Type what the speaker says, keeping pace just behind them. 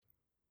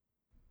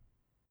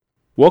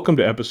Welcome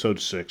to episode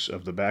 6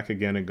 of the Back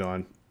Again and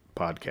Gone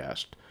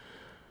podcast.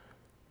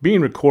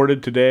 Being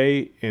recorded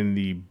today in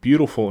the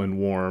beautiful and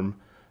warm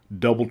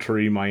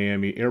Doubletree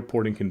Miami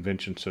Airport and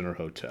Convention Center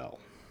Hotel.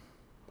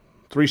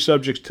 3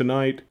 subjects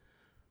tonight: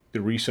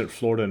 the recent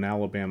Florida and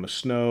Alabama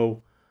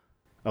snow,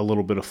 a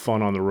little bit of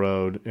fun on the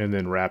road, and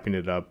then wrapping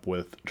it up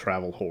with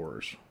travel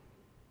horrors.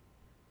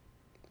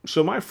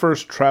 So my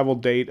first travel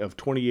date of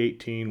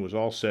 2018 was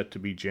all set to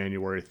be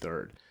January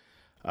 3rd.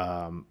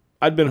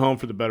 I'd been home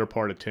for the better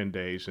part of 10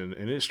 days, and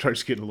it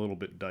starts getting a little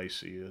bit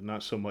dicey.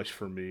 Not so much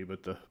for me,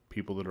 but the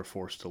people that are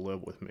forced to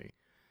live with me.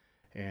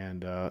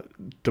 And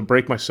to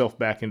break myself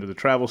back into the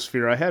travel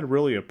sphere, I had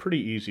really a pretty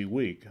easy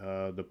week.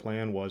 The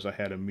plan was I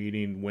had a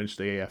meeting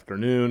Wednesday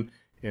afternoon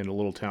in a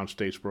little town,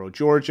 Statesboro,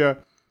 Georgia,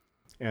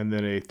 and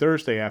then a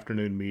Thursday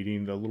afternoon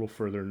meeting a little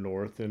further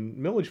north in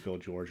Milledgeville,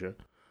 Georgia.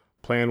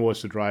 Plan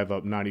was to drive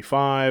up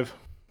 95,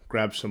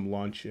 grab some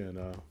lunch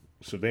in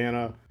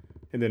Savannah,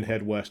 and then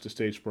head west to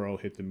Statesboro,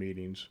 hit the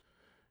meetings,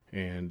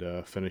 and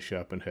finish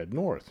up and head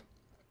north.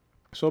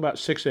 So about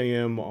 6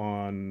 a.m.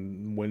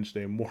 on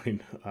Wednesday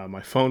morning,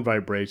 my phone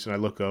vibrates, and I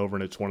look over,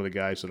 and it's one of the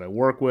guys that I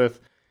work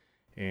with,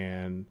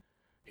 and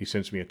he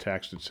sends me a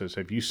text that says,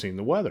 "Have you seen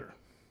the weather?"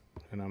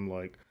 And I'm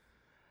like,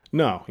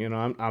 "No,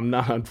 I'm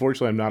not.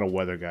 Unfortunately, I'm not a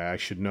weather guy. I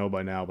should know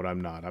by now, but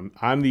I'm not.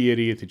 I'm the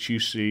idiot that you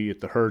see at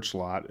the Hertz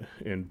lot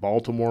in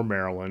Baltimore,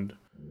 Maryland,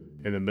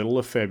 in the middle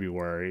of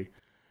February,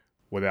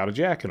 without a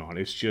jacket on.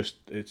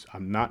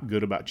 I'm not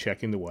good about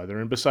checking the weather.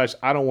 And besides,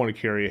 I don't want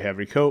to carry a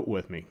heavy coat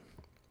with me."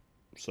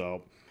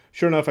 So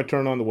sure enough, I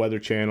turn on the Weather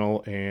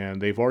Channel, and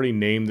they've already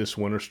named this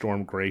winter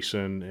storm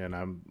Grayson, and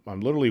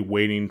I'm literally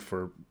waiting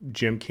for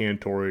Jim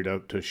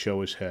Cantore to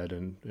show his head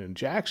in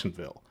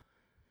Jacksonville.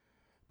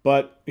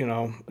 But,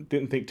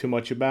 didn't think too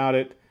much about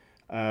it.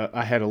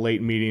 I had a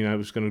late meeting. I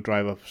was going to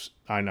drive up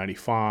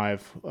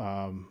I-95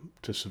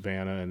 to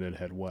Savannah and then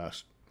head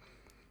west.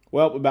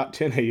 Well, about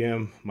 10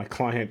 a.m., my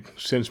client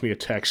sends me a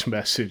text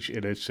message,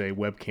 and it's a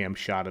webcam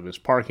shot of his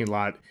parking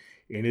lot,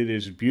 and it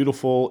is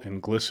beautiful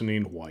and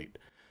glistening white.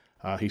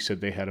 He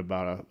said they had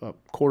about a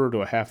quarter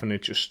to a half an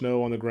inch of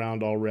snow on the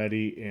ground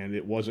already, and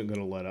it wasn't going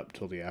to let up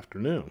till the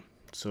afternoon.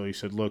 So he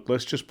said, "Look,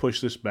 let's just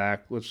push this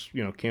back. Let's,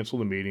 cancel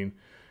the meeting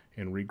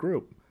and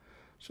regroup."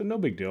 So no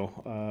big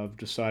deal. I've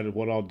decided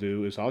what I'll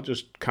do is I'll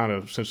just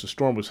since the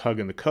storm was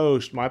hugging the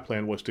coast, my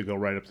plan was to go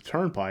right up the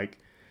turnpike.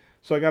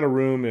 So I got a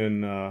room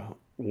in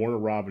Warner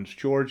Robins,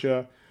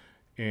 Georgia,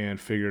 and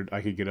figured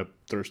I could get up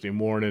Thursday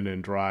morning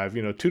and drive,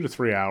 2 to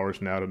 3 hours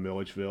now to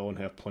Milledgeville and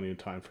have plenty of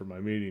time for my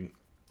meeting.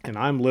 And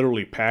I'm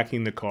literally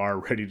packing the car,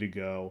 ready to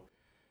go,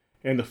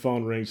 and the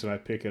phone rings and I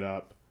pick it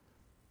up,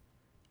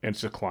 and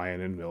it's a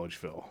client in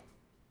Milledgeville.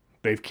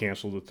 They've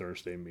canceled the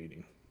Thursday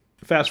meeting.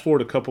 Fast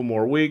forward a couple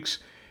more weeks,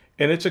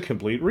 and it's a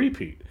complete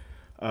repeat.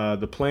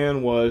 The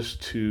plan was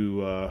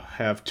to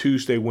have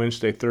Tuesday,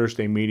 Wednesday,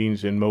 Thursday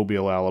meetings in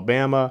Mobile,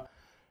 Alabama,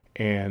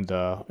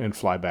 and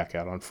fly back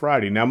out on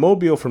Friday. Now,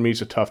 Mobile for me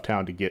is a tough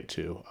town to get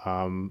to.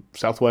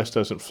 Southwest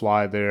doesn't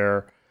fly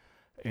there,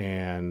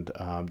 and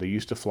they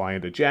used to fly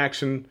into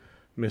Jackson,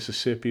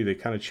 Mississippi. They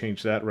kind of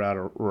changed that route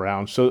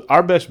around. So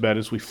our best bet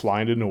is we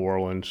fly into New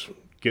Orleans,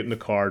 get in the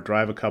car,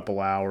 drive a couple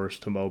hours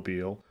to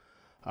Mobile,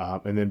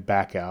 and then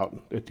back out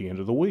at the end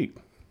of the week.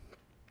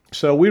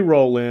 So we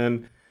roll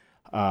in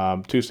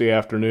Tuesday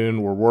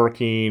afternoon. We're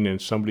working,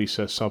 and somebody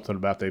says something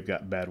about they've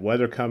got bad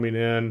weather coming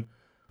in.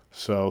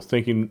 So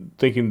thinking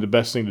the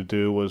best thing to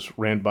do was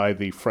ran by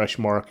the fresh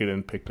market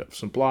and picked up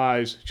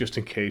supplies just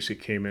in case it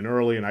came in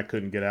early and I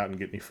couldn't get out and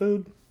get any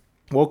food.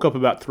 Woke up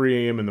about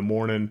 3 a.m. in the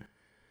morning,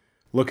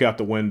 look out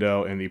the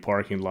window, and the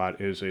parking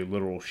lot is a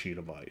literal sheet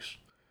of ice.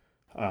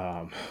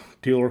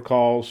 Dealer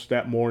calls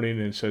that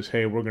morning and says,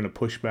 "Hey, we're going to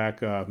push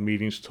back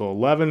meetings till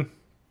 11.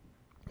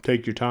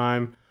 Take your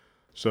time."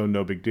 So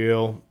no big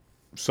deal.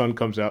 Sun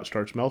comes out,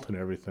 starts melting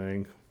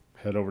everything.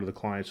 Head over to the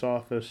client's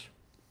office.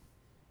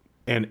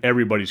 And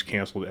everybody's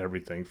canceled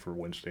everything for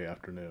Wednesday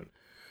afternoon.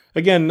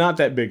 Again, not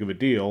that big of a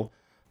deal.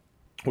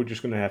 We're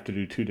just going to have to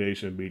do 2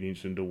 days of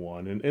meetings into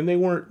one. And they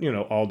weren't,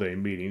 all-day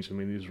meetings. I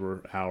mean, these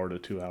were hour to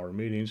 2 hour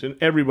meetings. And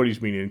everybody's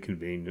being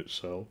inconvenienced.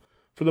 So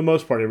for the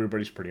most part,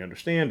 everybody's pretty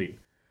understanding.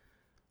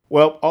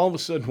 Well, all of a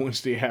sudden,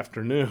 Wednesday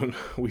afternoon,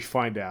 we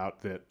find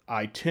out that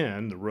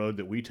I-10, the road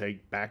that we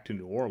take back to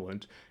New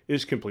Orleans,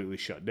 is completely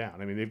shut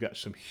down. I mean, they've got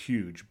some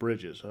huge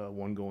bridges,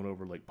 one going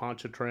over Lake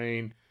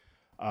Pontchartrain,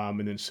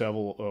 and then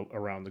several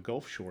around the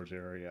Gulf Shores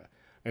area.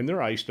 And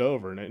they're iced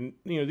over. And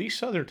these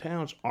southern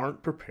towns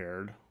aren't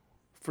prepared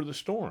for the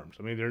storms.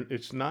 I mean,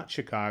 it's not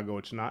Chicago.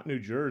 It's not New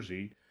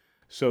Jersey.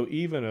 So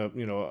even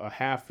a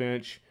half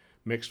inch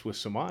mixed with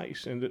some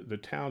ice, and the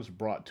town's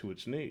brought to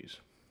its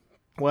knees.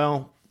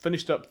 Well,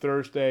 finished up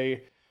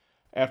Thursday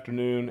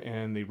afternoon,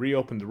 and they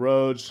reopened the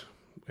roads,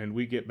 and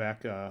we get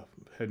back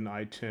heading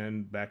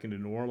I-10 back into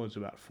New Orleans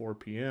about 4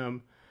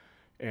 p.m.,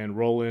 and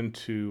roll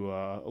into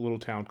a little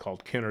town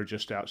called Kenner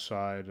just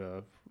outside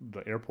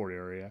the airport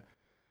area,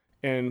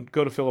 and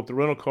go to fill up the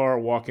rental car,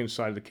 walk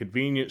inside the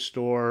convenience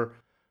store,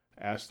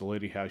 ask the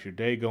lady, how's your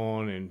day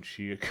going? And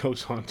she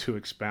goes on to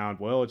expound,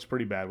 well, it's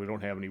pretty bad. We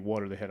don't have any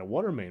water. They had a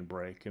water main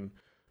break. And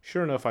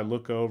sure enough, I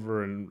look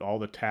over and all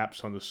the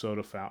taps on the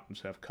soda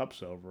fountains have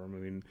cups over them.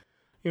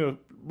 I mean,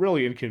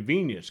 really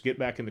inconvenience. Get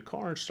back in the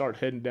car and start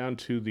heading down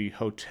to the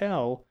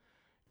hotel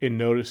and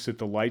notice that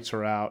the lights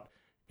are out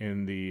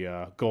in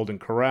the Golden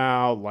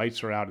Corral,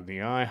 lights are out in the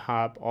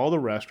IHOP, all the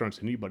restaurants,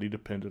 anybody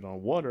dependent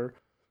on water.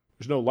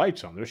 There's no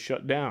lights on. They're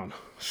shut down.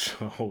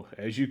 So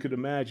as you could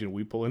imagine,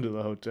 we pull into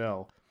the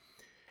hotel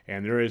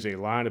and there is a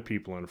line of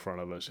people in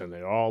front of us and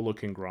they're all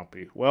looking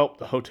grumpy. Well,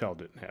 the hotel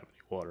didn't have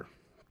any water.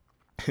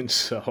 And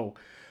so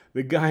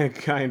the guy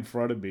in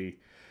front of me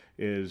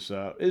is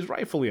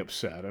rightfully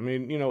upset. I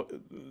mean,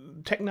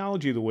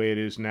 technology the way it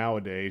is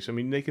nowadays, I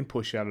mean, they can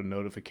push out a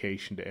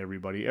notification to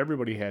everybody.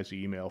 Everybody has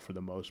email for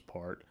the most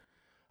part.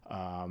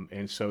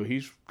 And so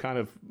he's kind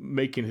of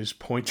making his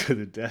point to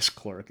the desk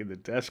clerk, and the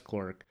desk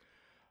clerk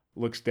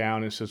looks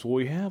down and says, well,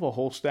 we have a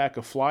whole stack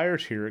of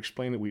flyers here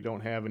explaining that we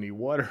don't have any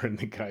water. And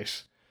the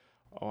guy's,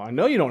 oh, I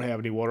know you don't have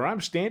any water.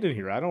 I'm standing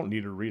here. I don't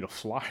need to read a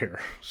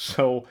flyer.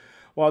 So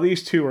while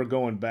these two are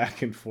going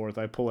back and forth,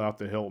 I pull out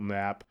the Hilton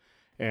app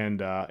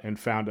and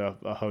found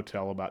a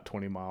hotel about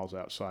 20 miles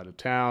outside of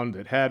town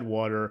that had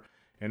water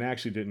and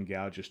actually didn't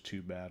gouge us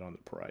too bad on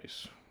the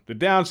price. The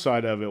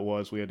downside of it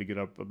was we had to get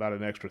up about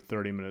an extra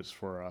 30 minutes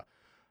for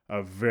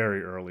a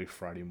very early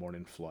Friday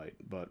morning flight.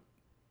 But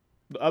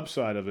the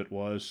upside of it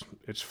was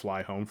it's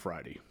Fly Home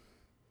Friday.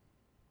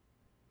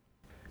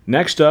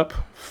 Next up,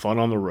 fun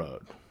on the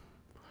road.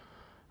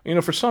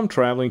 For some,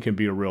 traveling can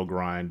be a real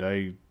grind.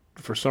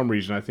 For some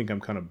reason, I think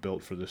I'm kind of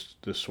built for this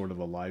sort of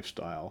a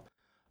lifestyle.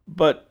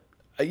 But,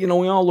 we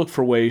all look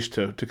for ways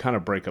to kind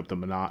of break up the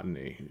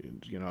monotony.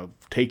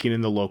 Taking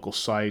in the local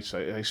sites.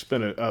 I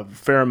spent a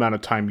fair amount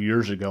of time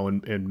years ago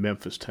in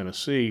Memphis,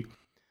 Tennessee.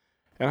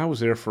 And I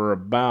was there for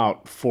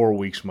about 4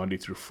 weeks, Monday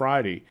through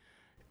Friday,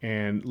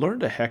 and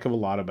learned a heck of a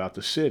lot about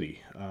the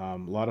city. A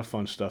lot of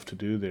fun stuff to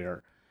do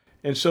there.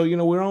 And so,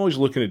 we're always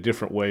looking at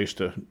different ways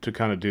to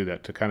kind of do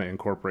that, to kind of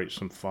incorporate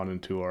some fun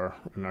into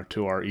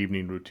our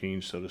evening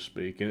routine, so to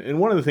speak. And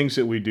one of the things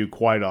that we do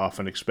quite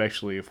often,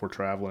 especially if we're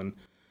traveling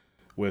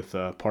with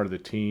part of the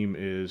team,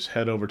 is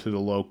head over to the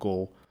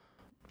local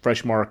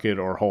Fresh Market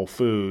or Whole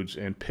Foods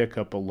and pick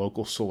up a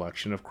local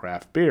selection of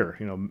craft beer.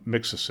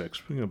 Mix of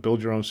six.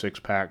 Build your own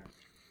six-pack.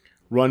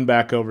 Run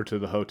back over to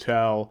the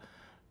hotel.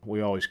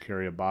 We always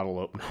carry a bottle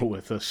opener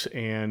with us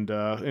and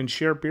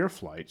share beer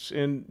flights.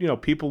 And,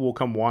 people will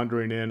come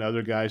wandering in,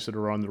 other guys that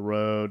are on the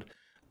road.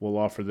 We'll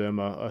offer them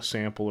a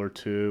sample or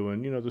two.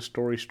 And, the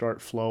stories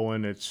start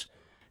flowing. It's,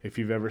 if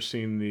you've ever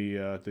seen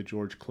the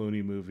George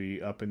Clooney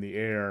movie Up in the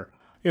Air,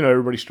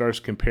 everybody starts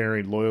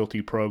comparing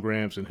loyalty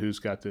programs and who's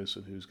got this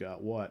and who's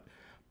got what.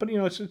 But,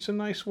 it's a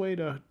nice way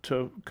to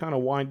kind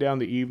of wind down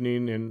the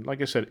evening. And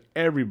like I said,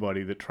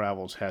 everybody that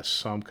travels has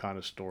some kind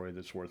of story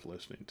that's worth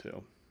listening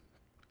to.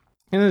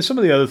 And then some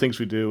of the other things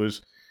we do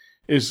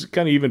is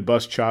kind of even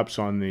bust chops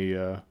on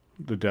the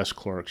desk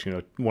clerks.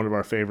 One of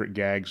our favorite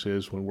gags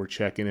is when we're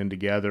checking in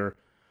together,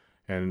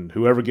 and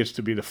whoever gets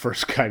to be the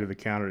first guy to the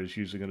counter is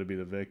usually going to be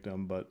the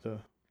victim. But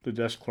the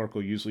desk clerk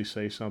will usually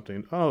say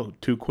something, oh,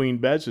 2 queen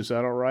beds, is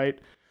that all right?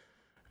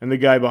 And the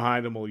guy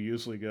behind him will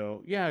usually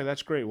go, yeah,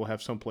 that's great. We'll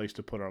have some place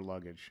to put our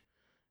luggage.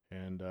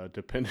 And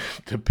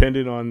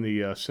depending on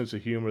the sense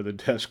of humor of the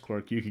desk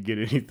clerk, you could get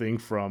anything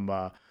from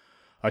a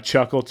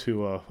chuckle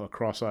to a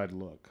cross-eyed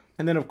look.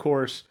 And then, of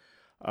course,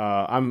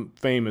 I'm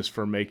famous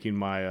for making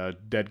my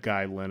dead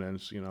guy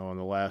linens. On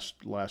the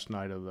last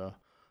night of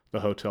the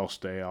hotel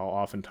stay, I'll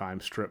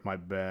oftentimes strip my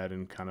bed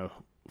and kind of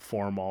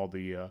form all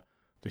the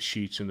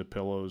sheets and the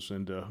pillows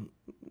into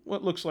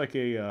what looks like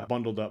a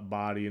bundled up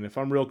body. And if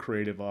I'm real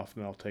creative,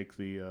 often I'll take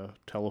the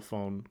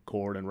telephone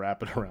cord and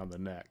wrap it around the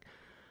neck.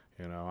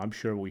 I'm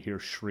sure we hear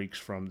shrieks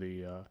from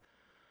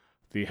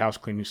the house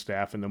cleaning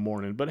staff in the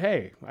morning, but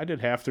hey, I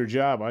did half their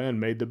job. I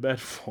unmade the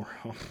bed for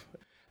them.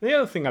 The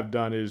other thing I've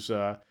done is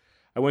I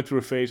went through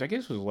a phase, I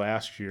guess it was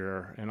last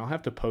year, and I'll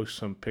have to post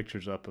some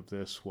pictures up of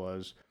this,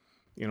 was,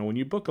 when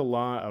you book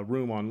a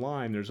room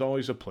online, there's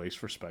always a place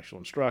for special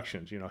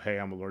instructions. Hey,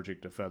 I'm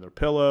allergic to feather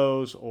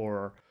pillows,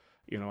 or,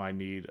 I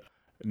need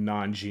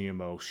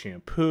non-GMO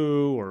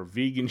shampoo or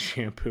vegan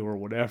shampoo or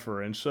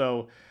whatever. And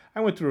so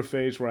I went through a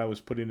phase where I was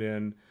putting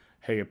in,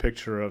 hey, a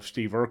picture of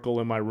Steve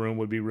Urkel in my room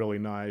would be really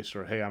nice,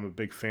 or hey, I'm a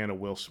big fan of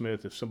Will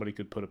Smith. If somebody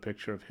could put a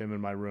picture of him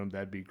in my room,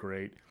 that'd be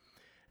great.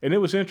 And it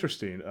was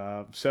interesting.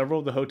 Several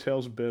of the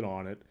hotels bid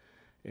on it,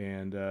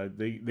 and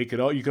you could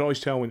always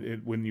tell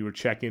when you were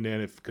checking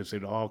in, because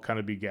they'd all kind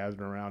of be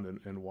gathered around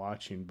and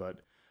watching. But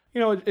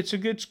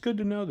it's good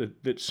to know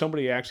that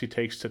somebody actually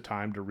takes the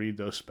time to read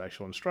those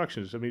special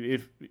instructions. I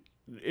mean,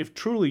 if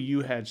truly you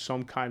had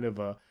some kind of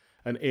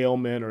an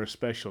ailment or a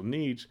special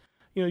needs,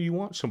 you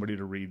want somebody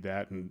to read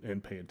that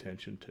and pay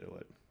attention to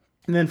it.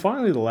 And then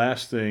finally, the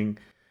last thing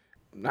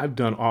I've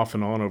done off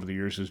and on over the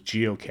years is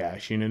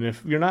geocaching. And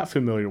if you're not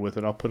familiar with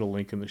it, I'll put a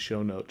link in the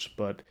show notes.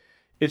 But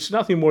it's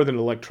nothing more than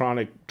an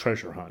electronic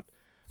treasure hunt.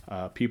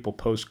 People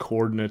post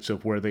coordinates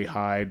of where they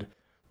hide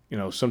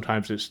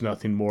Sometimes it's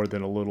nothing more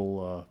than a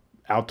little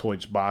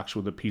Altoids box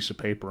with a piece of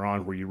paper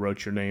on where you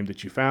wrote your name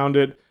that you found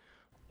it,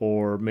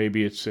 or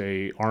maybe it's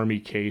a army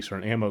case or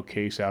an ammo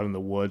case out in the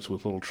woods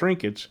with little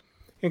trinkets.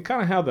 And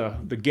kind of how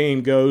the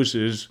game goes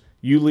is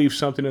you leave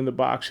something in the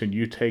box and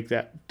you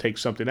take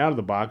something out of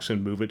the box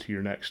and move it to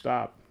your next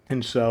stop.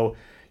 And so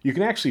you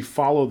can actually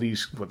follow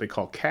these what they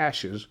call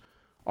caches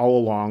all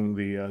along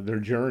their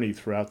journey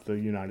throughout the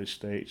United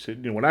States.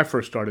 When I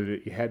first started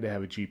it, you had to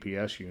have a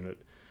GPS unit.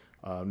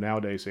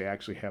 Nowadays, they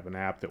actually have an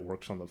app that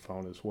works on the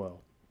phone as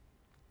well.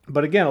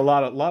 But again, a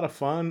lot of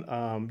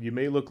fun. You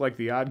may look like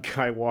the odd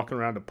guy walking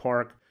around a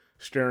park,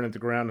 staring at the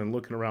ground and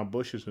looking around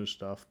bushes and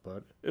stuff,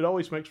 but it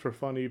always makes for a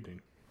fun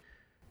evening.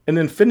 And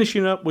then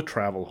finishing up with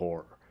travel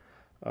horror.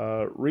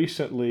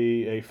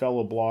 Recently, a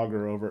fellow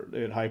blogger over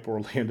at Hype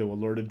Orlando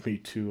alerted me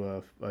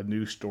to a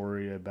news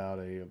story about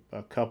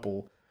a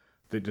couple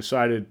that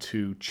decided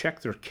to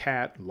check their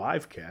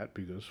live cat,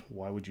 because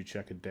why would you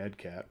check a dead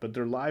cat, but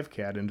their live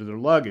cat into their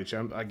luggage.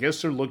 I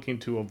guess they're looking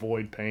to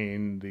avoid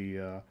paying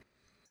the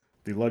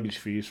luggage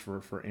fees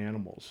for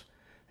animals.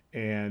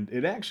 And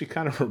it actually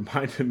kind of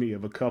reminded me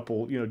of a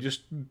couple,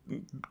 just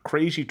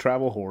crazy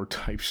travel horror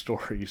type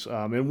stories.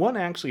 And one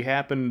actually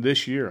happened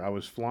this year. I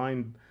was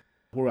going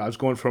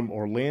from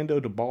Orlando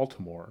to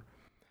Baltimore.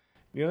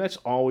 That's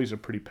always a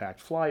pretty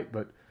packed flight,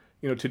 but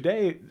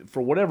today,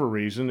 for whatever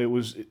reason, it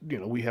was,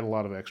 we had a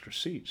lot of extra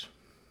seats.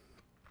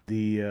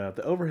 The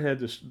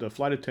overhead, the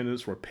flight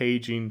attendants were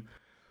paging,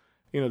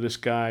 this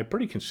guy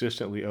pretty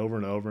consistently over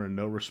and over, and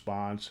no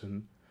response.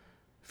 And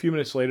a few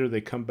minutes later, they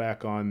come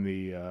back on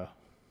the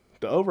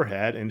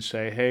overhead and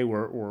say, "Hey,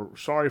 we're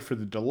sorry for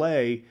the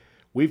delay.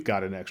 We've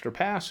got an extra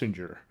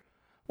passenger."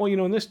 Well,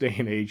 in this day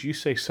and age, you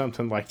say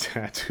something like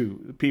that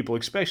to people,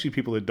 especially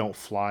people that don't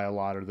fly a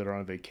lot or that are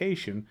on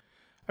vacation.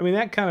 I mean,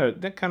 that kind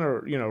of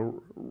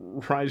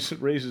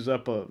raises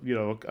up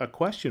a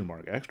question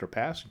mark. Extra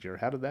passenger,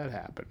 how did that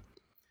happen?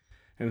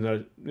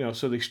 And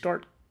so they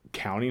start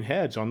counting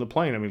heads on the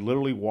plane. I mean,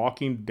 literally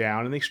walking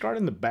down, and they start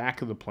in the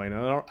back of the plane.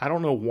 I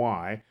don't know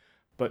why,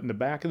 but in the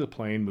back of the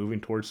plane,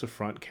 moving towards the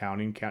front,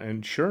 counting,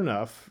 and sure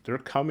enough, they're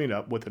coming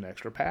up with an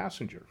extra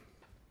passenger.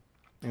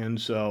 And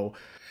so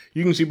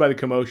you can see by the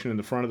commotion in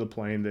the front of the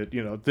plane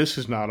that this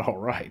is not all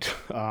right.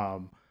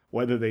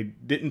 Whether they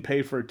didn't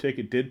pay for a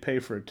ticket, did pay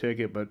for a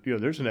ticket, but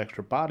there's an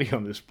extra body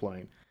on this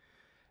plane.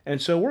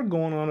 And so we're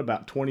going on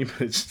about 20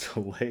 minutes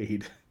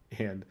delayed.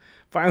 And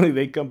finally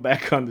they come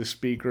back on the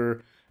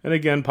speaker and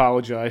again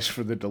apologize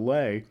for the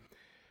delay.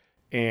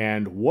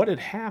 And what had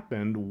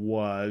happened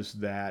was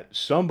that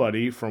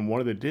somebody from one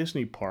of the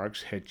Disney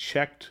parks had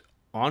checked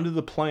onto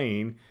the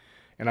plane,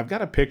 and I've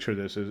got a picture of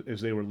this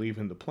as they were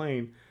leaving the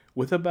plane,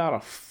 with about a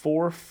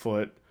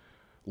 4-foot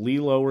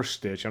Lilo or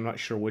Stitch, I'm not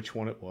sure which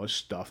one it was,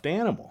 stuffed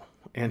animal.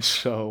 And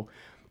so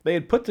they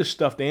had put this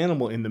stuffed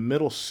animal in the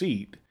middle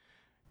seat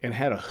and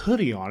had a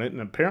hoodie on it,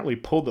 and apparently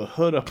pulled the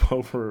hood up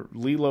over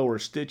Lilo or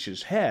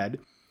Stitch's head.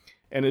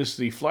 And as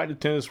the flight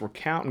attendants were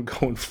counting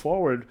going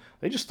forward,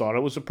 they just thought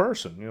it was a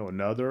person,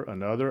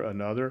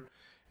 another.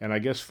 And I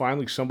guess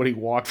finally somebody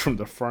walked from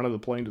the front of the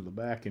plane to the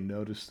back and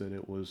noticed that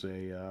it was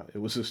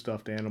a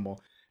stuffed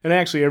animal. And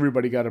actually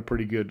everybody got a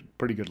pretty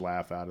good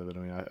laugh out of it. I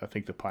mean, I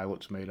think the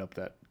pilots made up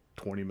that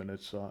 20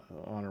 minutes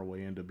on our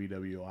way into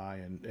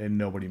BWI, and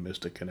nobody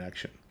missed a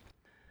connection.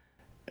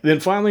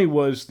 Then finally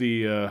was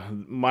the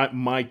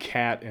my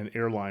cat and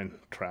airline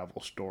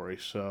travel story.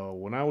 So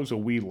when I was a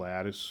wee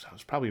lad, I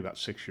was probably about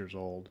 6 years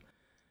old,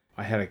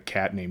 I had a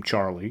cat named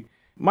Charlie.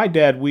 My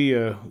dad,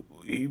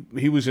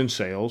 he was in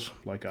sales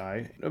like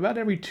I. About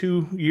every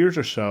 2 years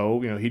or so,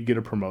 he'd get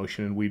a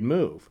promotion and we'd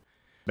move.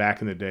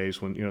 Back in the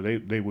days when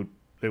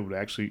they would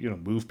actually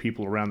move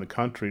people around the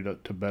country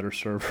to better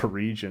serve a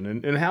region.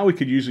 And how we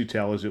could usually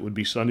tell is it would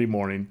be Sunday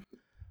morning.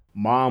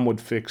 Mom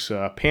would fix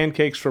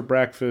pancakes for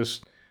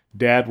breakfast.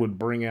 Dad would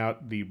bring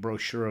out the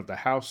brochure of the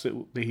house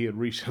that he had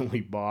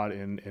recently bought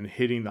and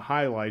hitting the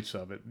highlights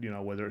of it,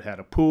 whether it had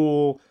a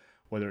pool,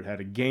 whether it had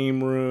a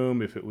game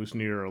room, if it was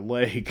near a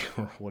lake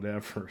or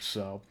whatever.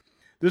 So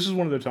this is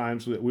one of the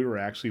times that we were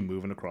actually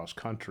moving across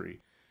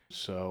country.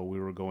 So we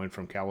were going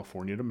from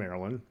California to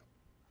Maryland.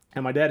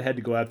 And my dad had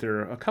to go out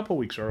there a couple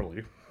weeks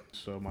early.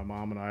 So my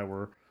mom and I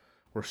were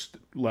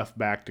left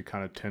back to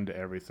kind of tend to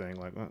everything.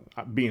 Like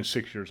being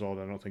 6 years old,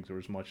 I don't think there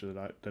was much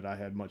that I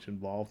had much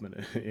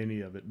involvement in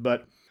any of it.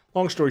 But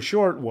long story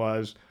short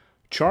was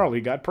Charlie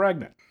got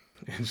pregnant.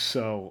 And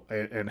so,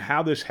 and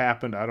how this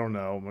happened, I don't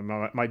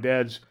know. My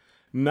dad's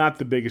not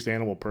the biggest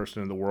animal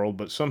person in the world,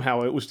 but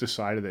somehow it was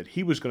decided that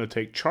he was going to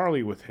take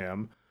Charlie with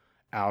him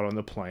out on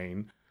the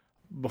plane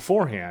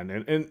beforehand.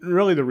 And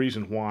really the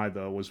reason why,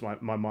 though, was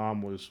my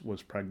mom was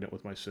pregnant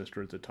with my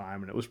sister at the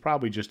time, and it was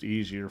probably just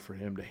easier for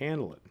him to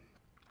handle it.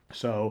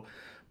 So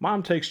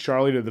mom takes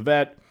Charlie to the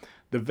vet.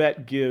 The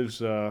vet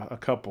gives a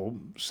couple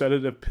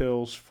sedative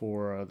pills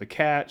for the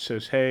cat,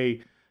 says,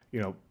 hey,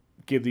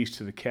 give these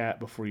to the cat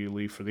before you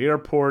leave for the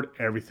airport.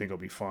 Everything will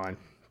be fine.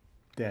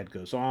 Dad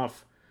goes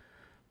off.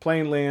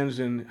 Plane lands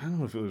in, I don't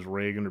know if it was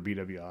Reagan or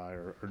BWI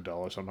or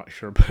Dulles, I'm not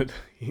sure, but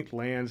he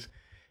lands.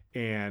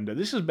 And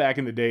this is back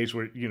in the days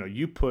where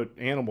you put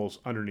animals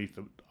underneath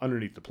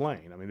the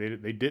plane. I mean,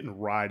 they didn't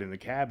ride in the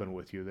cabin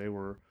with you. They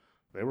were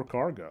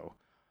cargo.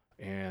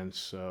 And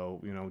so,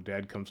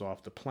 Dad comes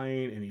off the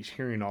plane and he's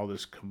hearing all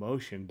this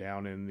commotion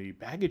down in the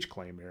baggage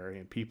claim area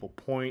and people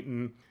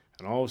pointing.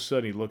 And all of a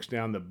sudden, he looks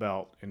down the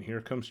belt, and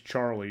here comes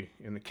Charlie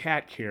in the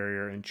cat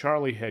carrier. And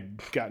Charlie had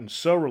gotten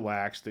so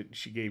relaxed that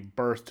she gave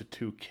birth to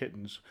 2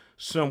 kittens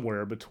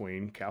somewhere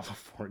between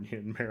California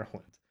and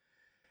Maryland.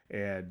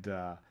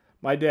 And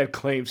my dad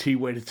claims he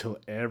waited till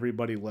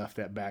everybody left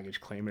that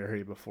baggage claim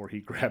area before he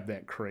grabbed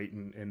that crate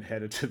and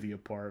headed to the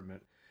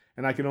apartment.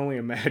 And I can only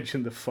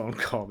imagine the phone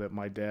call that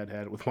my dad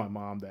had with my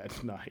mom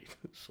that night.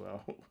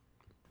 So,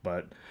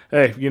 but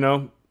hey,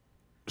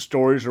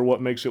 stories are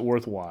what makes it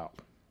worthwhile.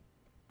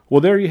 Well,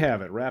 there you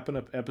have it, wrapping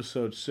up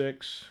episode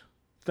 6.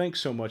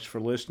 Thanks so much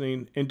for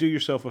listening, and do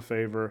yourself a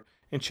favor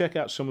and check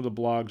out some of the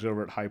blogs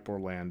over at Hype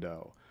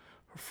Orlando.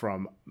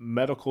 From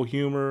medical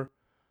humor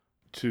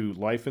to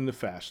life in the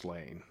fast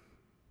lane,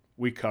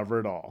 we cover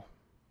it all.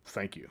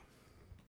 Thank you.